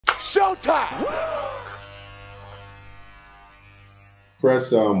showtime.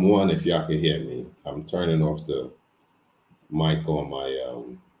 Press 1 if y'all can hear me. I'm turning off the mic on my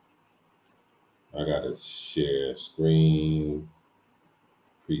I gotta share screen,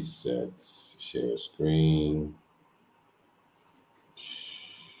 presets, share screen.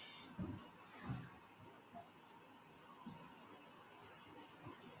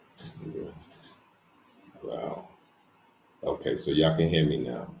 Wow. Okay, so y'all can hear me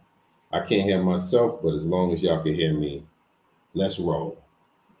now. I can't hear myself, but as long as y'all can hear me, let's roll.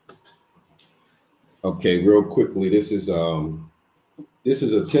 Okay, real quickly, this is a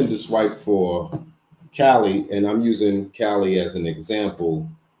Tinder swipe for Cali, and I'm using Cali as an example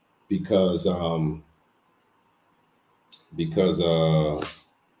because I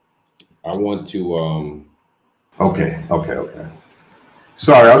want to okay.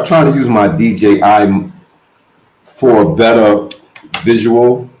 Sorry, I was trying to use my DJI for a better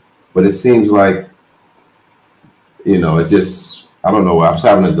visual, but it seems like, you know, it's just, I don't know, I was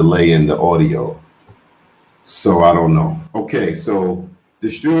having a delay in the audio. So I don't know. Okay, so the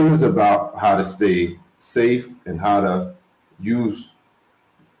stream is about how to stay safe and how to use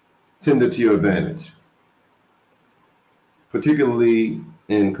Tinder to your advantage, particularly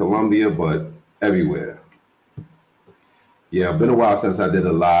in Colombia, but everywhere. Yeah, it's been a while since I did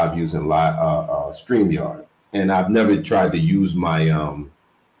a live using StreamYard, and I've never tried to use my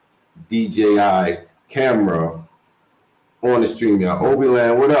DJI camera on the StreamYard.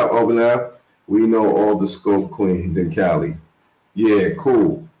 Obiland, what up, Obiland? We know all the scope queens in Cali. Yeah,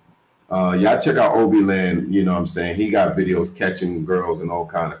 cool. Y'all check out Obiland, you know what I'm saying? He got videos catching girls and all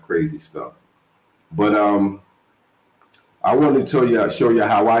kind of crazy stuff. But I wanted to show you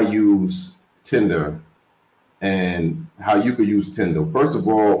how I use Tinder and how you could use Tinder. First of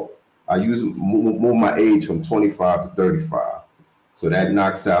all, I move my age from 25 to 35. So that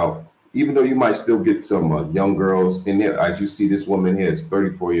knocks out, even though you might still get some young girls in there. As you see, this woman here is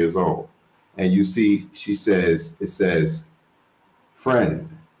 34 years old. And you see, it says friend.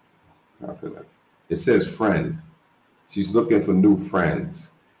 It says friend. She's looking for new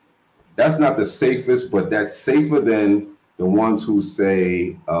friends. That's not the safest, but that's safer than the ones who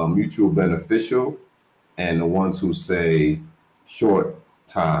say mutual beneficial and the ones who say short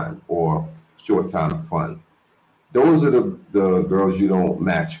time or short time fun. Those are the girls you don't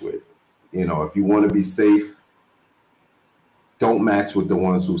match with. You know, if you want to be safe, don't match with the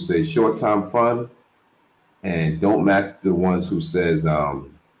ones who say short time fun, and don't match the ones who says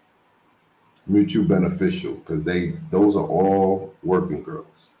mutual beneficial, because those are all working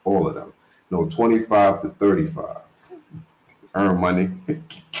girls, all of them. No, 25 to 35. Earn money.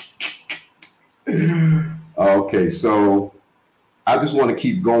 Okay, so I just want to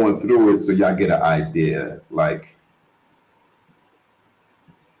keep going through it so y'all get an idea. Like,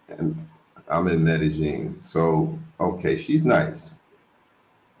 and I'm in Medellin, so okay, she's nice,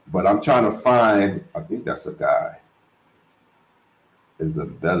 but I'm trying to find, I think that's a guy,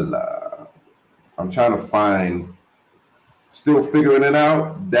 Isabella. I'm trying to find, still figuring it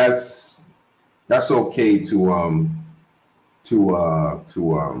out. That's okay to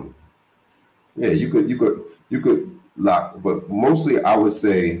yeah, you could lock, but mostly I would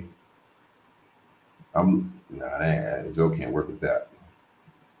say it's okay, can't work with that.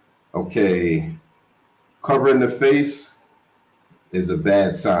 Okay, covering the face is a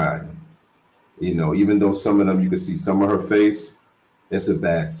bad sign. You know, even though some of them you can see some of her face, it's a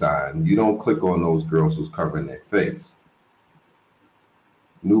bad sign. You don't click on those girls who's covering their face.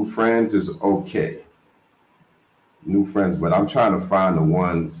 New friends is okay. New friends, but I'm trying to find the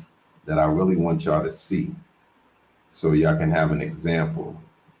ones that I really want y'all to see, so y'all can have an example.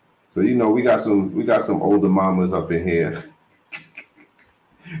 So, you know, we got some older mamas up in here.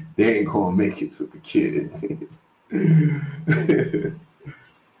 They ain't gonna make it with the kids.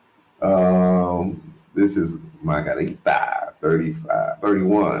 This is Margarita, 35,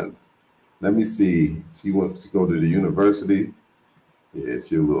 31. Let me see. She wants to go to the university. Yeah,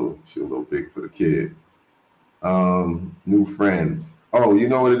 she a little big for the kid. New friends. Oh, you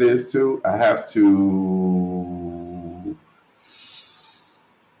know what it is too? I have to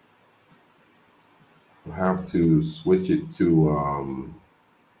switch it to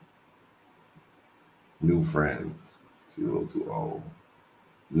new friends. She's a little too old.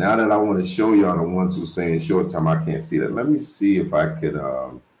 Now that I want to show y'all the ones who saying short time, I can't see that. Let me see if I could,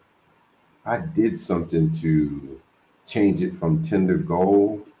 I did something to change it from Tinder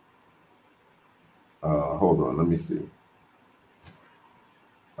Gold. Hold on, let me see.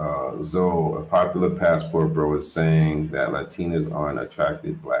 Zoe, a popular passport bro, is saying that Latinas aren't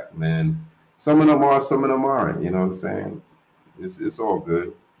attracted black men. Some of them are, some of them aren't. You know what I'm saying? It's all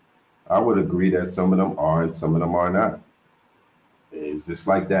good. I would agree that some of them are and some of them are not. It's just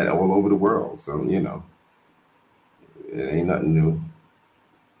like that all over the world. So, it ain't nothing new.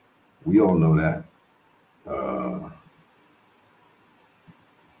 We all know that. Uh,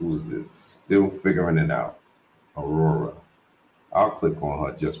 who's this? Still figuring it out. Aurora. I'll click on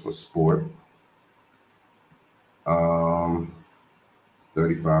her just for sport. Um,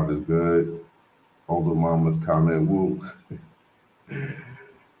 35 is good. Older mama's comment. Woo.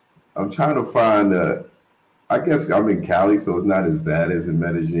 I'm trying to find I guess I'm in Cali, so it's not as bad as in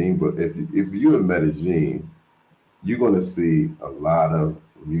Medellin. But if you're in Medellin, you're going to see a lot of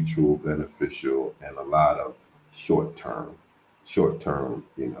mutual beneficial and a lot of short term, short term.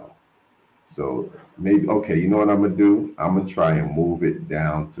 So maybe okay. You know what I'm gonna do? I'm gonna try and move it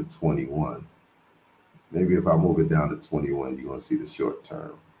down to 21. Maybe if I move it down to 21, you're gonna see the short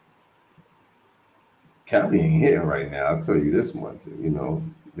term. Cali ain't hitting right now. I'll tell you this much.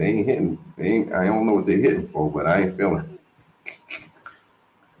 They ain't hitting. They ain't. I don't know what they're hitting for, but I ain't feeling.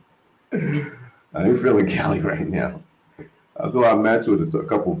 I ain't feeling Cali right now. Although I match with a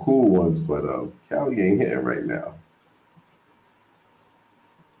couple cool ones, but Cali ain't hitting right now.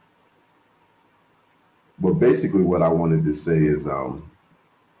 But basically, what I wanted to say is,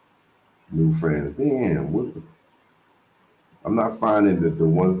 new friends. Damn, I'm not finding the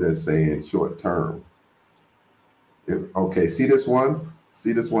ones that saying short term. Okay, see this one?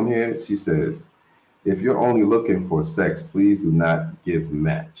 See this one here? She says, if you're only looking for sex, please do not give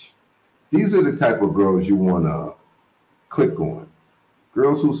match. These are the type of girls you want to click on.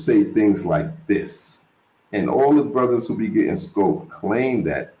 Girls who say things like this. And all the brothers who be getting scoped claim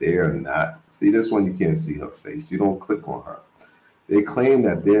that they're not. See this one, you can't see her face. You don't click on her. They claim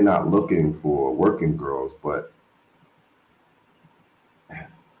that they're not looking for working girls, but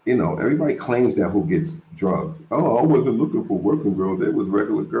everybody claims that who gets drugged. Oh, I wasn't looking for working girls. They was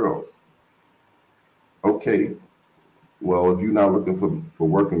regular girls. Okay, well, if you're not looking for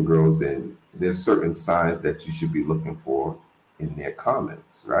working girls, then there's certain signs that you should be looking for in their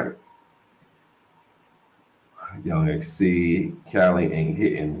comments, right? Young XC, Cali ain't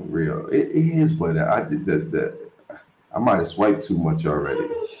hitting real. It is, but I did I might have swiped too much already.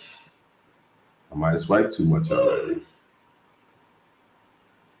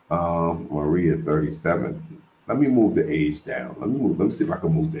 Maria 37. Let me move the age down. Let me see if I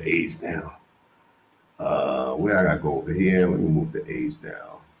can move the age down. Where I gotta go over here? Let me move the age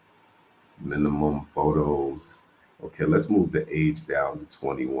down. Minimum photos. Okay, let's move the age down to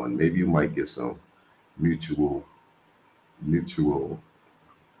 21. Maybe you might get some mutual.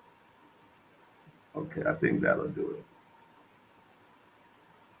 Okay, I think that'll do it.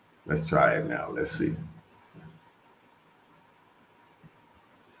 Let's try it now. Let's see.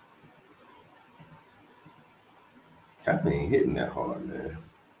 Cat ain't hitting that hard, man.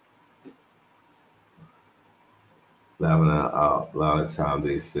 A lot of time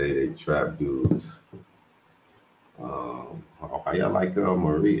they say they trap dudes. How y'all like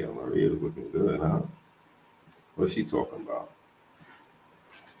Maria? Maria's looking good, huh? What's she talking about?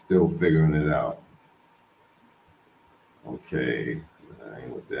 Still figuring it out. Okay, I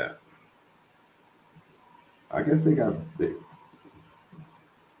ain't with that. I guess they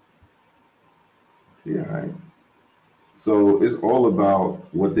see, all right. So it's all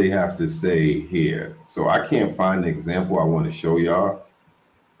about what they have to say here. So I can't find the example I want to show y'all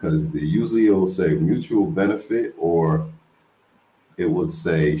because usually it'll say mutual benefit or it will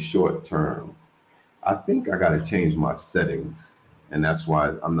say short term. I think I got to change my settings, and that's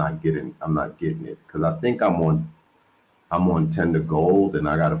why I'm not getting it because I think I'm on Tender Gold, and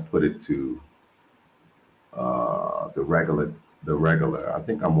I got to put it to the regular. I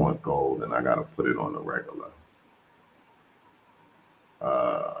think I'm on Gold, and I got to put it on the regular.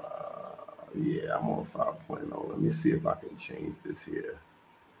 Yeah, I'm on 5.0. Let me see if I can change this here.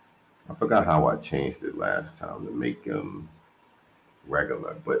 I forgot how I changed it last time to make them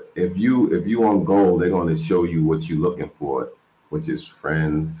regular. But if you on Gold, they're going to show you what you're looking for, which is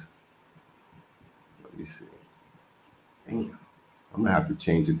friends. Let me see. Damn. I'm gonna have to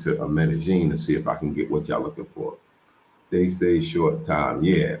change it to a Medellin to see if I can get what y'all looking for. They say short time.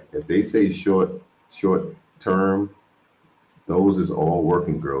 Yeah, if they say short term, those is all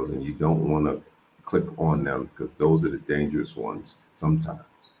working girls, and you don't want to click on them because those are the dangerous ones sometimes.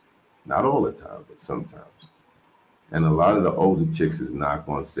 Not all the time, but sometimes. And a lot of the older chicks is not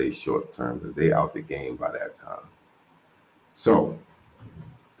going to say short term because they out the game by that time. So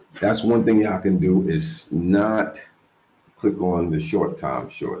that's one thing y'all can do is not click on the short time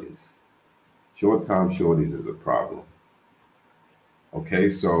shorties. Short time shorties is a problem. Okay,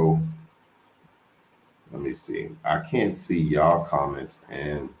 so let me see. I can't see y'all comments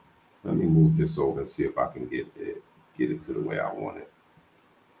and Let me move this over and see if I can get it to the way I want it.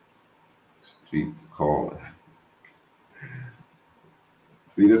 Streets calling.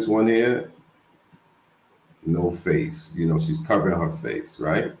 See this one here? No face. You know, she's covering her face,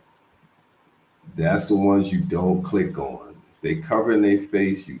 right? That's the ones you don't click on. If they cover their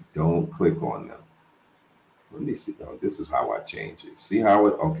face, you don't click on them. Let me see. Oh, this is how I change it. See how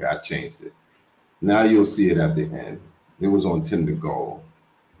it? Okay, I changed it. Now you'll see it at the end. It was on Tinder Gold.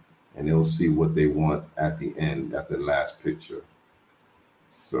 And they'll see what they want at the end, at the last picture.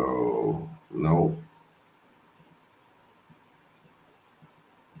 So, no.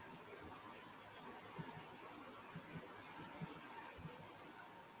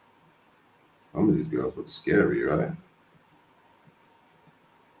 Some of these girls look scary, right?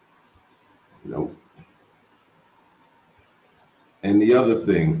 Nope. And the other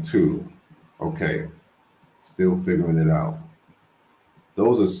thing too, okay, still figuring it out.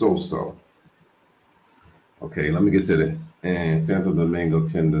 Those are so-so. Okay, let me get to the and Santo Domingo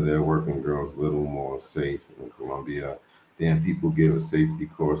Tinder, they're working girls a little more safe in Colombia. Then people give a safety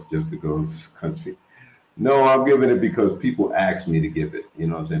course just to go to this country. No, I'm giving it because people ask me to give it. You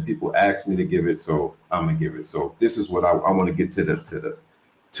know what I'm saying? People ask me to give it, so I'm gonna give it. So this is what I want to get to the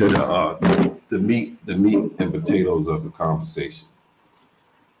meat and potatoes of the conversation.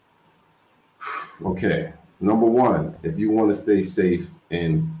 Okay, number one, if you want to stay safe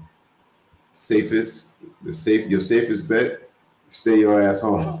and your safest bet, stay your ass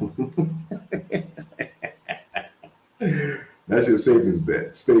home. That's your safest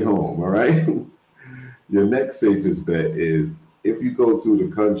bet. Stay home, all right? Your next safest bet is if you go to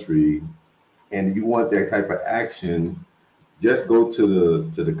the country and you want that type of action, just go to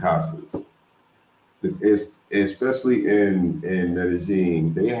the casas. It's, especially in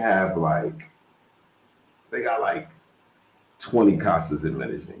Medellin, they got like 20 casas in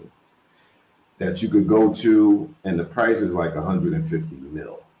Medellin that you could go to, and the price is like 150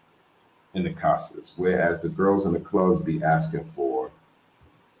 mil in the casas, whereas the girls in the clubs be asking for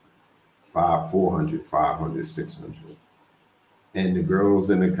 400, 500, 600. And the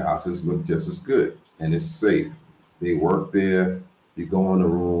girls in the casas look just as good, and it's safe. They work there, you go in the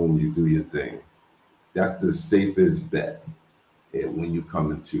room, you do your thing. That's the safest bet when you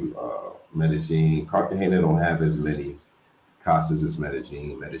come into Medellin. Cartagena don't have as many casas as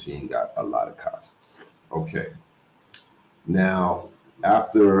Medellin. Medellin got a lot of casas. Okay. Now,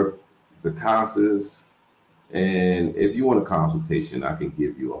 after the casas, and if you want a consultation, I can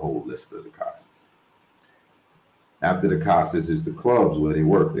give you a whole list of the casas. After the casas is the clubs where they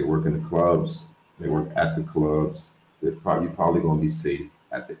work. They work in the clubs. They work at the clubs. You're probably going to be safe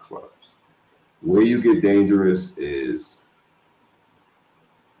at the clubs. Where you get dangerous is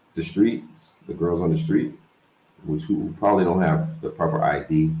the streets, the girls on the street, who probably don't have the proper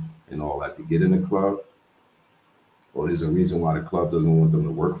ID and all that to get in the club. Or there's a reason why the club doesn't want them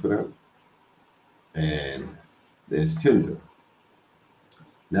to work for them. And there's Tinder.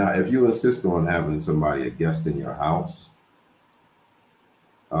 Now, if you insist on having somebody, a guest in your house,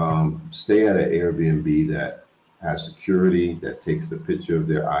 stay at an Airbnb that has security, that takes a picture of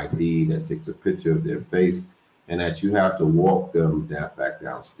their ID, that takes a picture of their face, and that you have to walk them back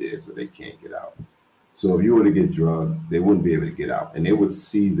downstairs so they can't get out. So if you were to get drugged, they wouldn't be able to get out. And they would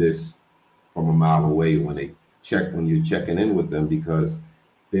see this from a mile away when you're checking in with them, because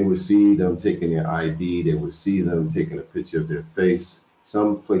they would see them taking their ID, they would see them taking a picture of their face.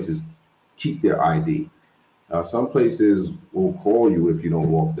 Some places keep their ID. Some places will call you if you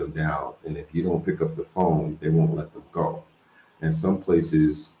don't walk them down. And if you don't pick up the phone, they won't let them go. And some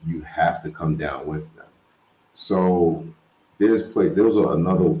places you have to come down with them. So those are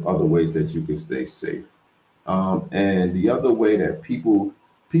other ways that you can stay safe. And the other way that people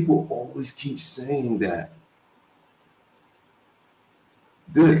always keep saying that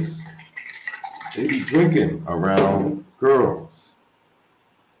they be drinking around girls.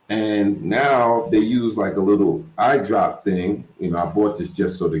 And now they use like a little eye drop thing. You know, I bought this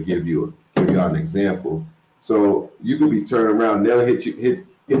just so to give you an example. So you could be turning around, they'll hit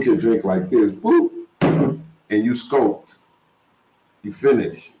your drink like this, boop, and you scoped. You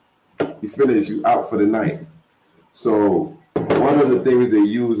finish. You out for the night. So one of the things they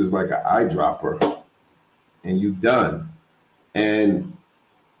use is like an eyedropper, and you done. And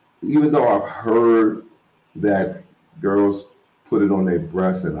even though I've heard that girls put it on their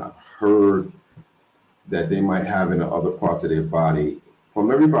breasts, and I've heard that they might have in the other parts of their body, from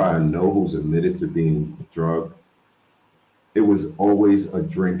everybody I know who's admitted to being drugged, it was always a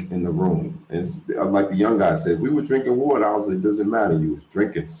drink in the room. And like the young guy said, we were drinking water. I was like, it doesn't matter. You was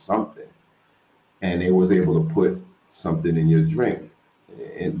drinking something. And they was able to put something in your drink.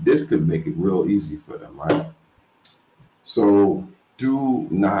 and this could make it real easy for them, right? So do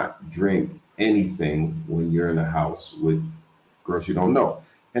not drink anything when you're in a house with girls you don't know.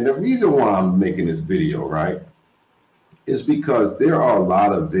 And the reason why I'm making this video, right, is because there are a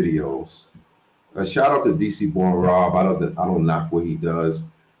lot of videos. A shout out to DC Born Rob. I don't knock what he does,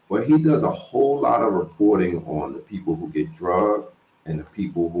 but he does a whole lot of reporting on the people who get drugged and the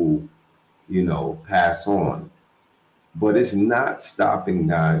people who, you know, pass on. But it's not stopping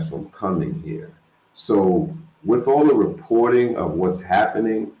guys from coming here. So with all the reporting of what's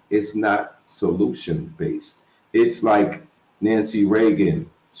happening, it's not solution based. It's like Nancy Reagan,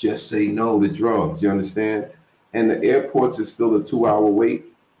 just say no to drugs, you understand? And the airports is still a 2-hour wait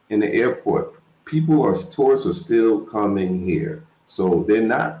in the airport. Tourists are still coming here. So they're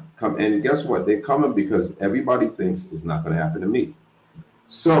not coming, and guess what? They're coming because everybody thinks it's not gonna happen to me.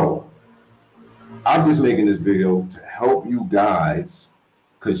 So I'm just making this video to help you guys,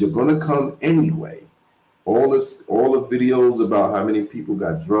 because you're gonna come anyway. All the videos about how many people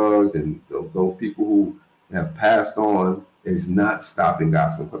got drugged and those people who have passed on is not stopping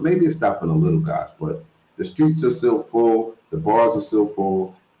guys from, but maybe it's stopping a little guys, but the streets are still full, the bars are still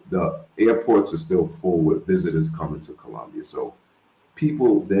full, the airports are still full with visitors coming to Colombia. So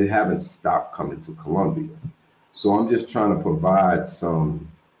people, they haven't stopped coming to Colombia. So I'm just trying to provide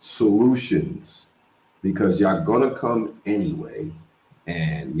some solutions, because y'all gonna come anyway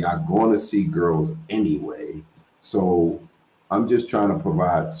and y'all gonna see girls anyway. So I'm just trying to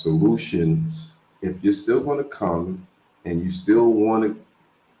provide solutions. If you're still gonna come and you still want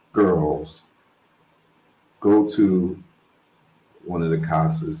girls, go to one of the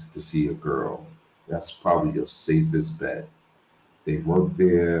casas to see a girl. That's probably your safest bet. They work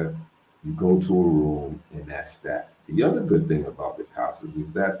there, you go to a room, and that's that. The other good thing about the casas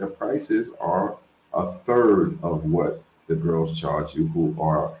is that the prices are a third of what the girls charge you who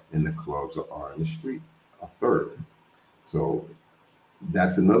are in the clubs or are in the street, a third. So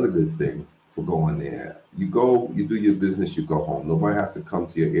that's another good thing for going there. You go, you do your business, you go home. Nobody has to come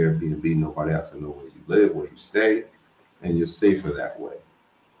to your Airbnb. Nobody has to know where you live, where you stay, and you're safer that way.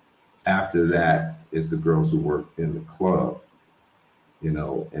 After that is the girls who work in the club, you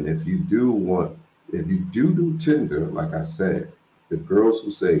know. And if you do Tinder, like I said, the girls who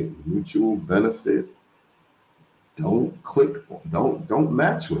say mutual benefit, don't click, don't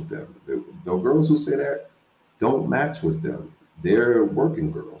match with them. The girls who say that, don't match with them. They're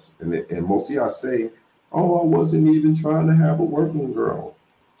working girls. And most of y'all say, oh, I wasn't even trying to have a working girl.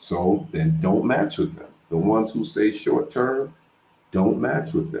 So then don't match with them. The ones who say short term, don't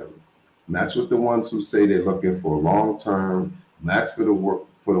match with them. Match with the ones who say they're looking for long term. Match for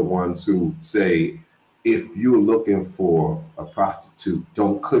the ones who say, if you're looking for a prostitute,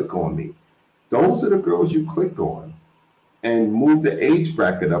 don't click on me. Those are the girls you click on. And move the age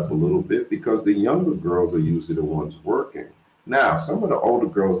bracket up a little bit, because the younger girls are usually the ones working. Now, some of the older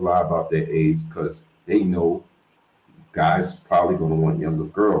girls lie about their age because they know guys probably going to want younger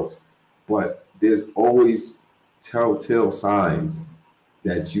girls. But there's always telltale signs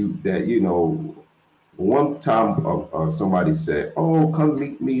that you know. One time somebody said, oh, come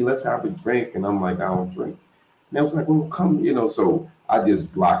meet me, let's have a drink. And I'm like, I don't drink. And I was like, well, come, you know. So I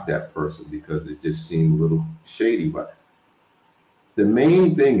just blocked that person because it just seemed a little shady. But the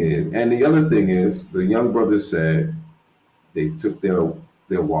main thing is, and the other thing is, the young brothers said they took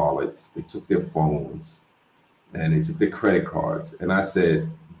their wallets, they took their phones, and they took their credit cards. And I said,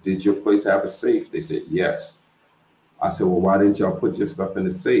 did your place have a safe? They said, yes. I said, well, why didn't y'all put your stuff in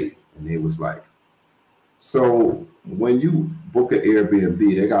the safe? And they was like, so when you book an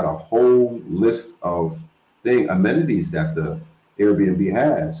Airbnb, they got a whole list of amenities that the Airbnb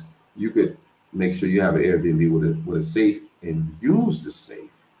has. You could make sure you have an Airbnb with a safe and use the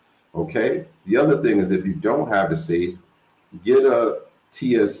safe, okay? The other thing is, if you don't have a safe, get a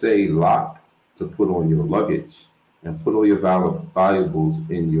TSA lock to put on your luggage and put all your valuables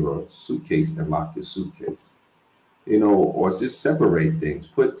in your suitcase and lock your suitcase. You know, or just separate things.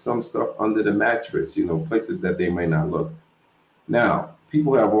 Put some stuff under the mattress, you know, places that they may not look. Now,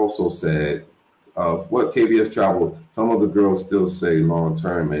 people have also said, what KBS Travel, some of the girls still say long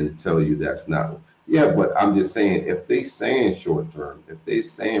term and tell you that's not. Yeah, but I'm just saying, if they saying short term, if they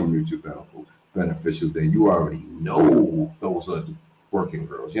saying mutual beneficial, then you already know those are the working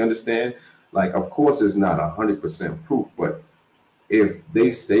girls. You understand? Like, of course, it's not 100% proof, but if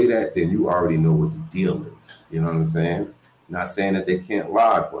they say that, then you already know what the deal is. You know what I'm saying? Not saying that they can't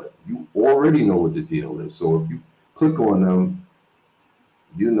lie, but you already know what the deal is. So if you click on them,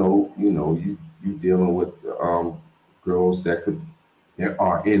 you dealing with girls that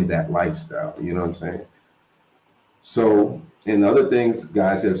are in that lifestyle. You know what I'm saying? So And other things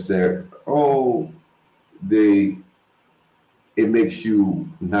guys have said, oh, it makes you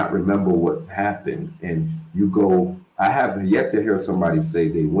not remember what happened. And you go, I have yet to hear somebody say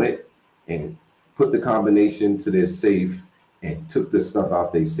they went and put the combination to their safe and took the stuff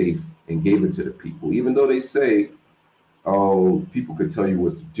out their safe and gave it to the people. Even though they say, oh, people could tell you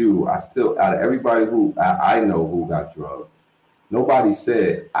what to do, I still, out of everybody who I know who got drugged, nobody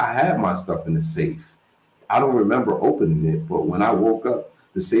said, I had my stuff in the safe. I don't remember opening it, but when I woke up,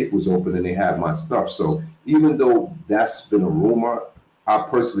 the safe was open and they had my stuff. So even though that's been a rumor, I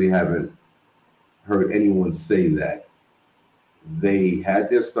personally haven't heard anyone say that they had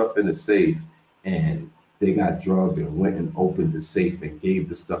their stuff in the safe and they got drugged and went and opened the safe and gave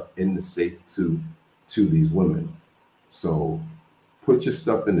the stuff in the safe to these women. So put your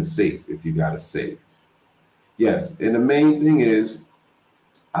stuff in the safe if you got a safe. Yes, and the main thing is,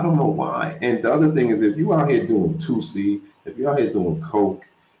 I don't know why. And the other thing is, if you out here doing 2C, if you're out here doing coke,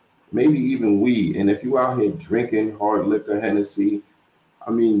 maybe even weed, and if you out here drinking hard liquor, Hennessy,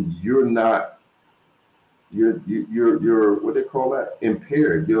 I mean, you're what they call that?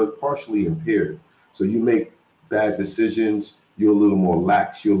 Impaired. You're partially impaired. So you make bad decisions. You're a little more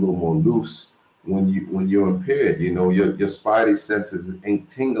lax. You're a little more loose when you're impaired. You know, your spidey senses ain't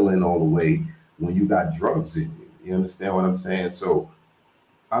tingling all the way when you got drugs in you. You understand what I'm saying? So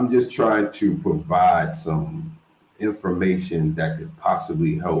I'm just trying to provide some information that could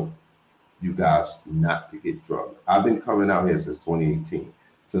possibly help you guys not to get drugged. I've been coming out here since 2018.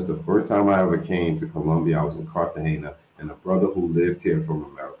 Since the first time I ever came to Colombia, I was in Cartagena, and a brother who lived here from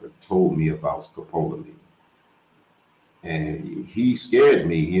America told me about scopolamine. And he scared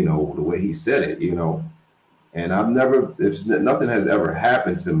me, you know, the way he said it, you know. And nothing has ever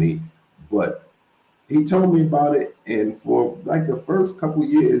happened to me, but he told me about it, and for like the first couple of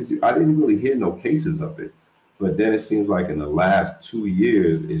years, I didn't really hear no cases of it. But then it seems like in the last 2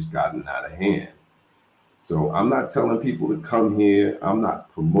 years, it's gotten out of hand. So I'm not telling people to come here. I'm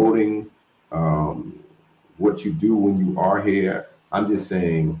not promoting what you do when you are here. I'm just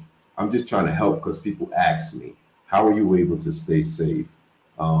saying, I'm just trying to help because people ask me, how are you able to stay safe?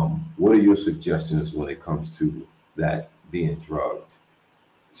 What are your suggestions when it comes to that being drugged?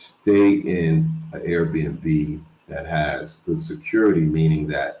 Stay in an Airbnb that has good security, meaning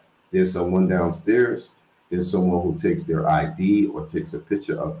that there's someone downstairs, there's someone who takes their ID or takes a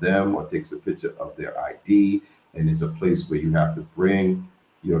picture of them or takes a picture of their ID, and it's a place where you have to bring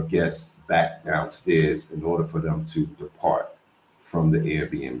your guests back downstairs in order for them to depart from the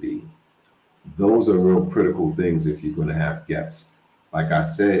Airbnb. Those are real critical things if you're going to have guests. Like I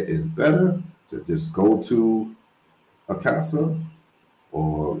said, it's better to just go to a casa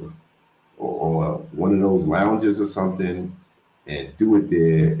or one of those lounges or something and do it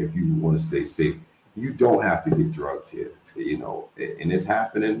there if you want to stay safe. You don't have to get drugged here, you know, and it's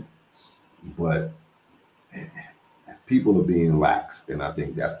happening, but people are being laxed, and I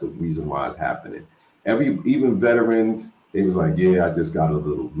think that's the reason why it's happening. Even veterans, they was like, yeah, I just got a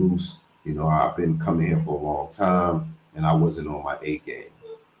little loose. You know, I've been coming here for a long time, and I wasn't on my A game.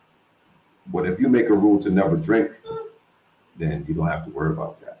 But if you make a rule to never drink, then you don't have to worry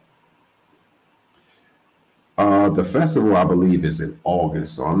about that. The festival, I believe, is in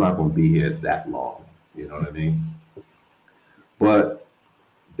August, so I'm not going to be here that long. You know what I mean? But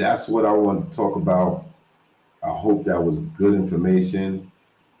that's what I want to talk about. I hope that was good information.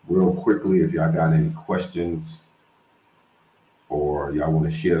 Real quickly, if y'all got any questions or y'all want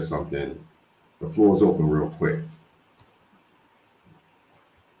to share something, the floor is open real quick.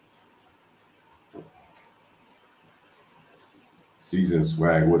 Season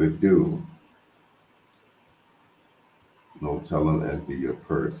Swag, what it do? No telling, empty your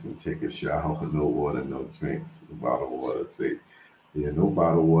purse and take a shower. No water, no drinks. A bottle of water, say, yeah, no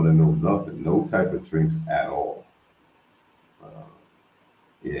bottled water, no nothing. No type of drinks at all.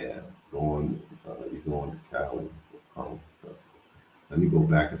 Yeah, you're going to Cali. Let me go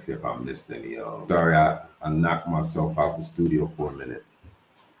back and see if I missed any. Sorry, I knocked myself out the studio for a minute.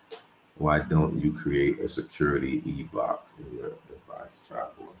 Why don't you create a security e-box in your device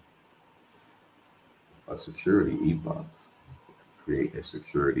traveler? A security e-box. Create a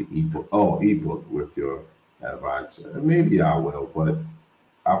security ebook. Oh, ebook with your advisor. Maybe I will, but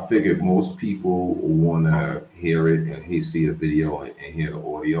I figured most people want to hear it and see a video and hear the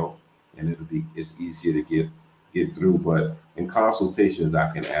audio, and it's easier to get through. But in consultations,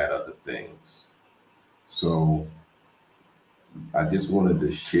 I can add other things. So I just wanted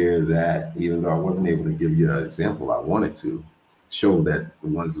to share that, even though I wasn't able to give you an example I wanted to, show that the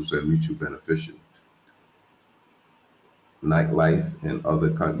ones who said mutually beneficial. Nightlife in other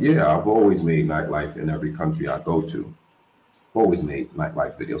countries. Yeah, I've always made nightlife in every country I go to. I've always made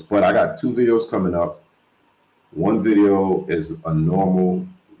nightlife videos, but I got 2 videos coming up. One video is a normal,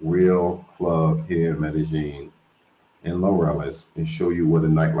 real club here in Medellin and Laureles, and show you what a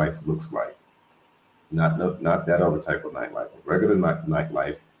nightlife looks like. Not that other type of nightlife, a regular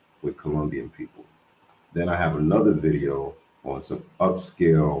nightlife with Colombian people. Then I have another video on some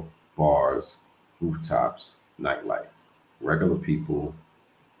upscale bars, rooftops, nightlife. Regular people,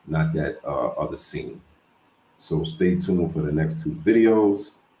 not that other scene. So stay tuned for the next 2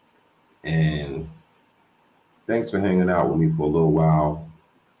 videos. And thanks for hanging out with me for a little while.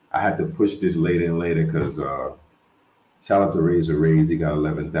 I had to push this later and later because shout out to Razor Rays. He got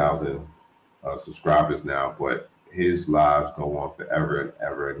 11,000 subscribers now, but his lives go on forever and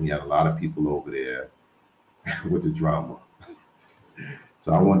ever. And he had a lot of people over there with the drama.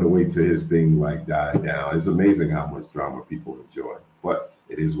 So I wanted to wait till his thing like died down. It's amazing how much drama people enjoy, but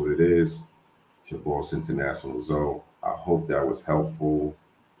it is what it is. It's your boss, International Zoe. I hope that was helpful.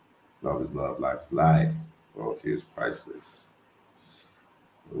 Love is love, life is life. Loyalty is priceless.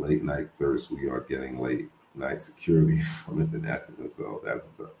 The late night thirst, we are getting late night security from International Zoe. That's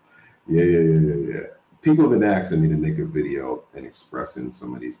what's up. Yeah. People have been asking me to make a video and expressing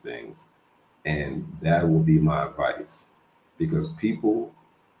some of these things. And that will be my advice, because people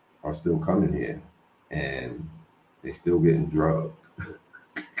are still coming here and they still getting drugged.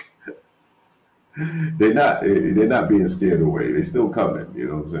 They're not being scared away. They're still coming, you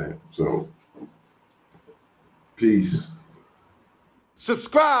know what I'm saying? So peace.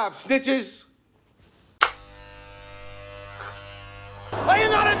 Subscribe, snitches. Are you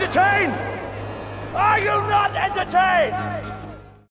not entertained? Are you not entertained?